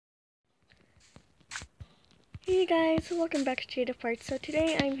Hey guys, welcome back to Jada Parts. So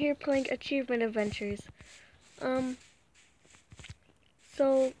today I'm here playing Achievement Adventures.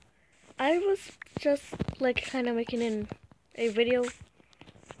 So I was just like kind of making a video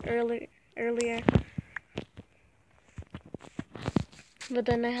earlier, but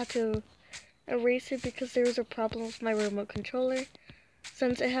then I had to erase it because there was a problem with my remote controller.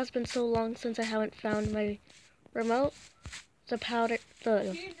 Since it has been so long since I haven't found my remote, the power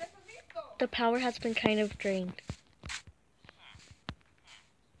has been kind of drained.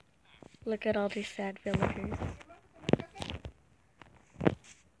 Look at all these sad villagers.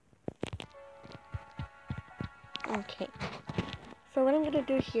 Okay, so what I'm gonna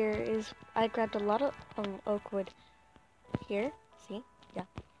do here is I grabbed a lot of oak wood here, see, yeah,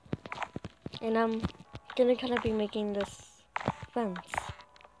 and I'm gonna kind of be making this fence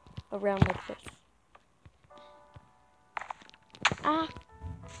around like this. Ah!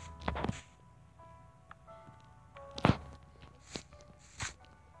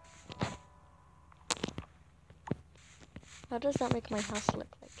 How does that make my house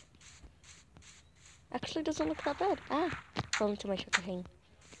look like? Actually, doesn't look that bad. Ah! Fell into my sugarcane.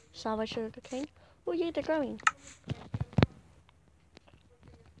 Saw my sugarcane? Oh yay, they're growing.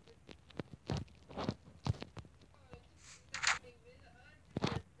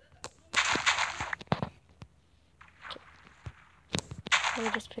 Let me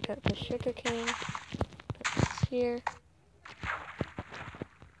just pick up the sugarcane. Put this here.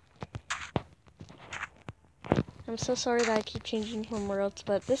 I'm so sorry that I keep changing from worlds,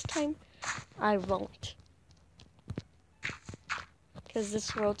 but this time I won't. Because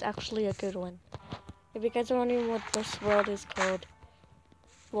this world's actually a good one. If you guys are wondering what this world is called,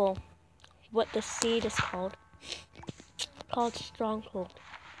 well, what the seed is called Stronghold.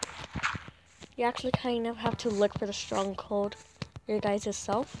 You actually kind of have to look for the stronghold your guys'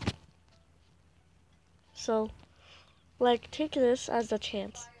 self. So, like, take this as a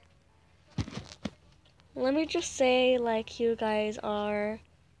chance. Let me just say, like, you guys are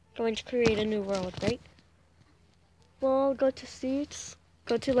going to create a new world, right? Well, go to seeds.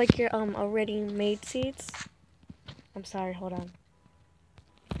 Go to, like, your, already made seeds. I'm sorry, hold on.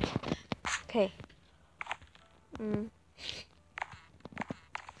 Okay.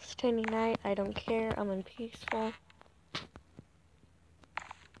 It's turning night, I don't care, I'm in peaceful.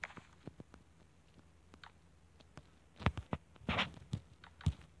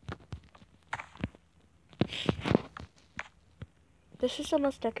 This is the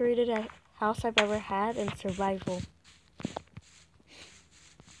most decorated house I've ever had in survival.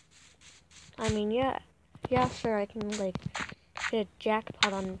 I mean, yeah, sure, I can, like, get a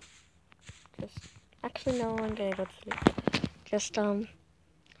jackpot on actually, no, I'm gonna go to sleep.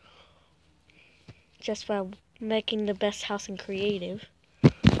 Just while making the best house in creative.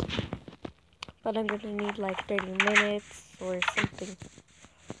 But I'm gonna need, like, 30 minutes or something.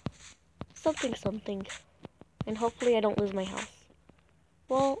 Something. And hopefully I don't lose my house.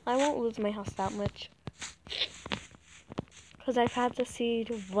 Well, I won't lose my house that much. Because I've had the seed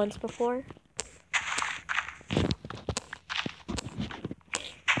once before.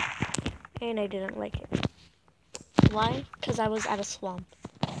 And I didn't like it. Why? Because I was at a swamp.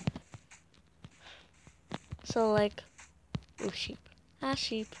 So, like, ooh, sheep.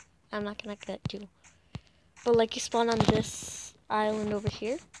 Sheep. I'm not gonna get you. But, like, you spawn on this island over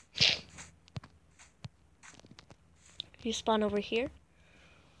here. You spawn over here.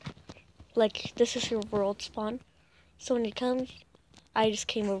 Like, this is your world spawn. So when it comes, I just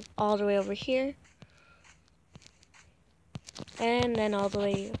came all the way over here. And then all the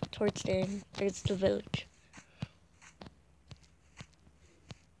way towards there, there's the village.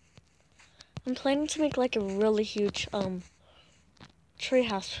 I'm planning to make, like, a really huge, tree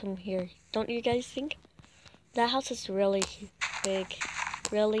house from here. Don't you guys think? That house is really big.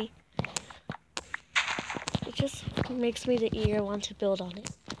 Really. It just makes me the eager want to build on it.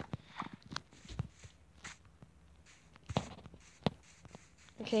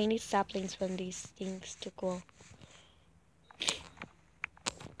 Okay, I need saplings from these things to grow.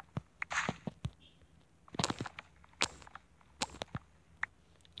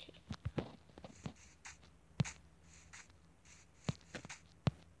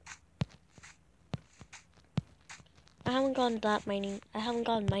 I haven't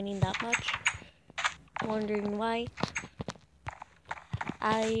gone mining that much. Wondering why.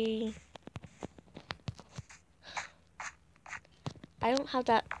 I don't have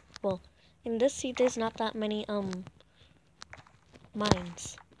that, well, in this seed there's not that many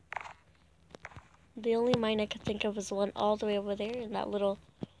mines. The only mine I could think of is one all the way over there in that little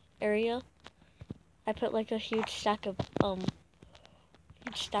area. I put, like, a huge stack of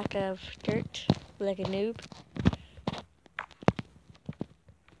dirt like a noob.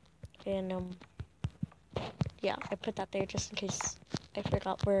 And yeah, I put that there just in case I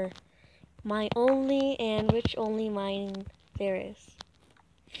forgot where my only and which only mine there is.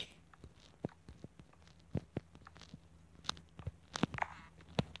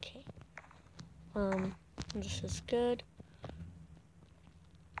 Okay. This is good.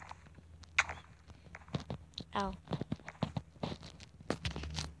 Ow.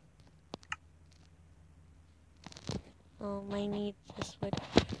 I need this wood.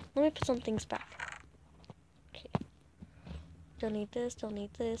 Let me put some things back. Okay. Don't need this, don't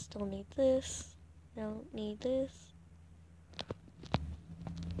need this, don't need this. Don't need this.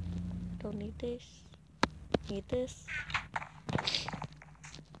 Don't need this. Need this.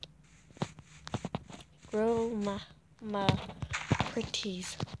 Grow my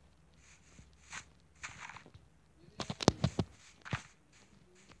pretties.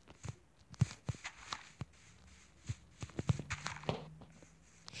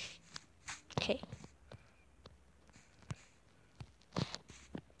 Okay.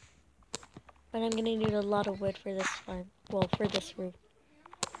 But I'm gonna need a lot of wood for this farm. Well, for this roof.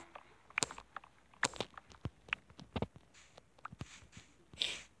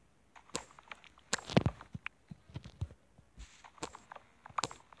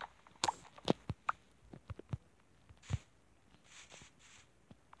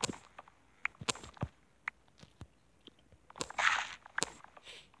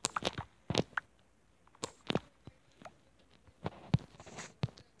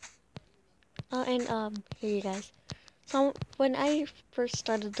 Here you guys. So when I first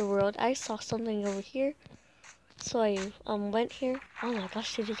started the world, I saw something over here. So I went here. Oh my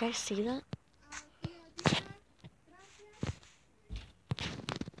gosh, did you guys see that?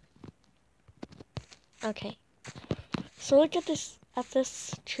 Okay. So look at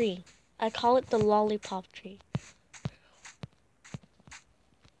this tree. I call it the lollipop tree.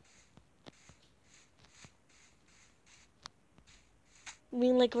 I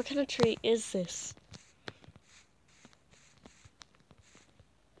mean, like, what kind of tree is this?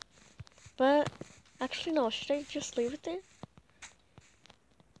 But, actually, no. Should I just leave it there?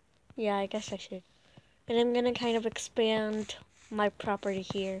 Yeah, I guess I should. And I'm gonna kind of expand my property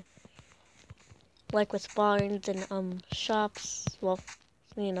here. Like with barns and, shops. Well,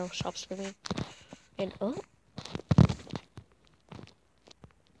 you know, shops for me. And, oh.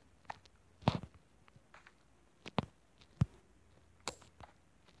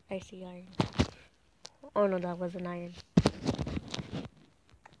 I see iron. Oh no, that wasn't iron.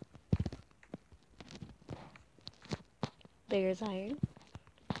 There's iron.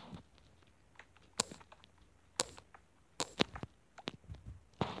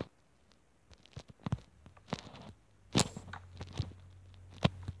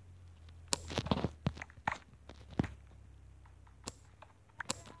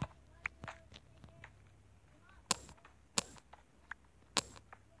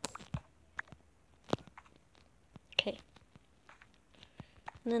 Okay.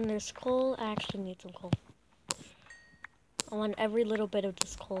 And then there's coal. I actually need some coal. I want every little bit of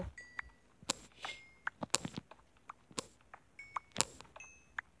this coal.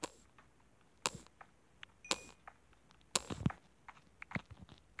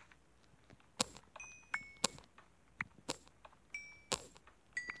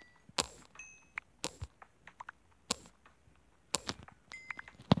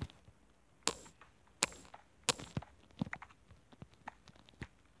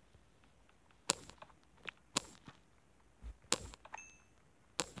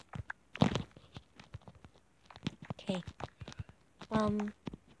 Okay.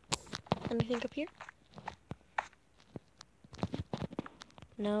 Anything up here?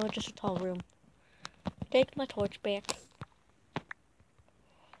 No, just a tall room. Take my torch back.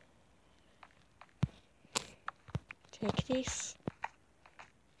 Take this.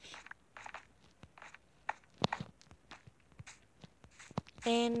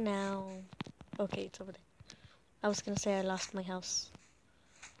 And now... Okay, it's over there. I was gonna say I lost my house.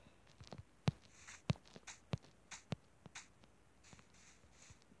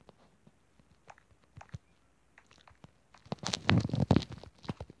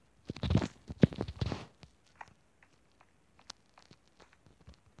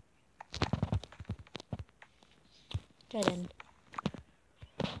 Dead end.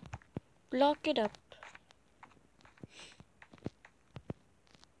 Block it up.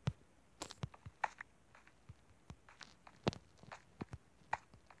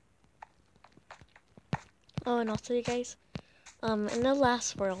 Oh, and also you guys, in the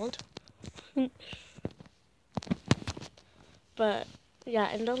last world, but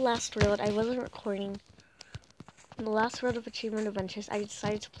yeah, in the last road, I wasn't recording. In the last road of Achievement Adventures, I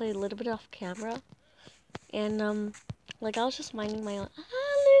decided to play a little bit off camera. And, like, I was just minding my own.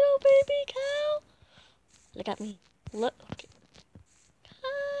 Little baby cow! Look at me. Look. Okay.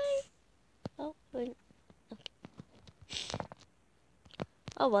 Hi! Oh, wait. Okay.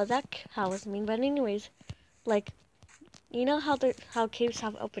 Oh, well, that cow was mean. But anyways, like, you know how caves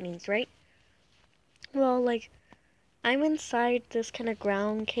have openings, right? Well, like, I'm inside this kind of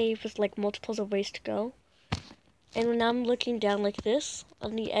ground cave with, like, multiples of ways to go. And when I'm looking down like this,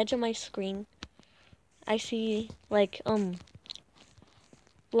 on the edge of my screen, I see, like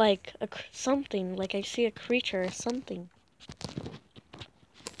something, like I see a creature or something.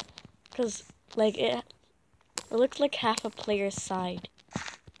 Because, like, it looks like half a player's side.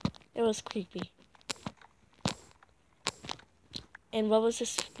 It was creepy. And what was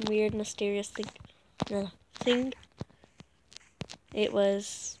this weird, mysterious thing? It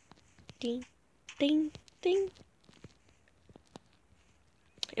was ding, ding, ding.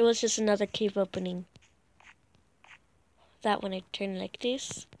 It was just another cave opening. That when I turn like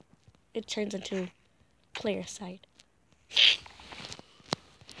this, it turns into player side.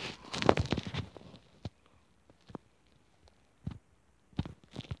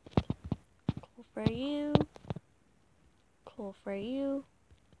 Cool for you. Cool for you.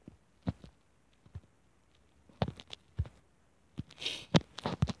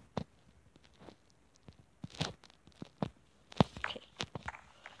 Okay.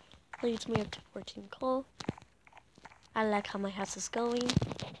 Leads me up to 14 coal. I like how my house is going.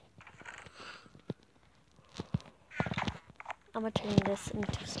 I'm gonna turn this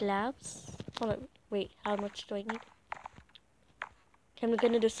into slabs. Hold on, wait, how much do I need? Okay, I'm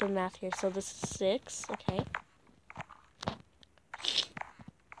gonna do some math here. So this is 6, okay.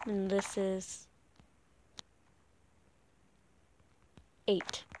 And this is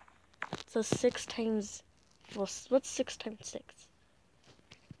 8. So 6 times, well, what's 6 times 6?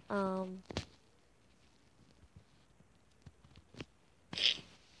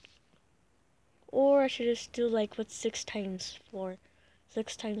 Or I should just do like, what's 6 times 4?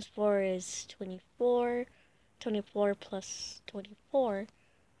 6 times 4 is 24. 24 plus 24.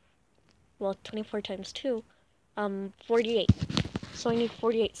 Well, 24 times 2. 48. So I need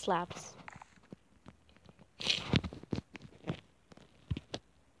 48 slabs.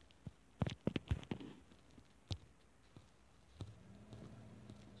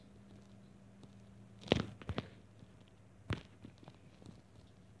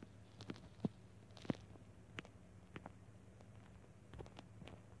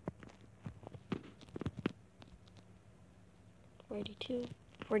 Forty-two,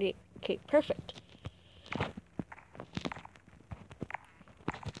 48. Okay, perfect.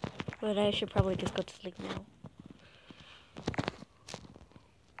 But I should probably just go to sleep now.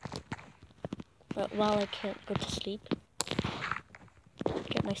 But while I can't go to sleep,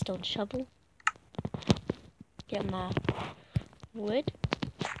 get my stone shovel, get my wood.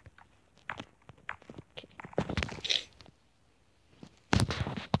 Okay.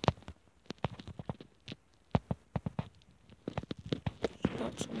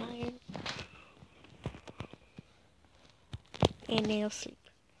 Got some iron. And now sleep.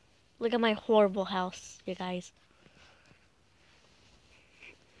 Look at my horrible house, you guys.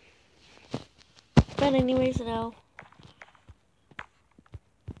 But anyways, now.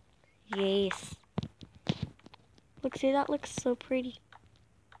 Yes. Look, see, that looks so pretty.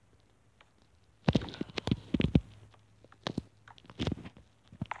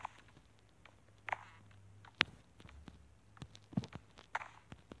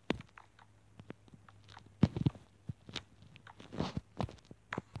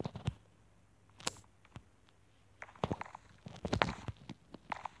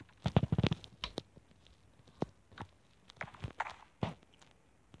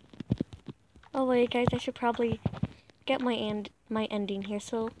 Oh wait, guys, I should probably get my ending here.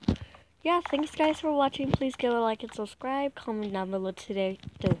 So, yeah, thanks guys for watching. Please give a like and subscribe. Comment down below today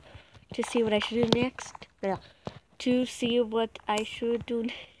to see what I should do next. Yeah, to see what I should do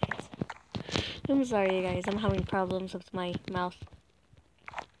next. I'm sorry, you guys. I'm having problems with my mouth.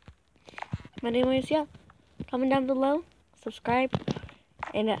 But anyways, yeah, comment down below, subscribe,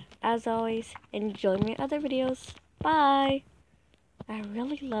 and as always, enjoy my other videos. Bye. I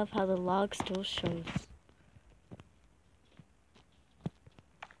really love how the log still shows.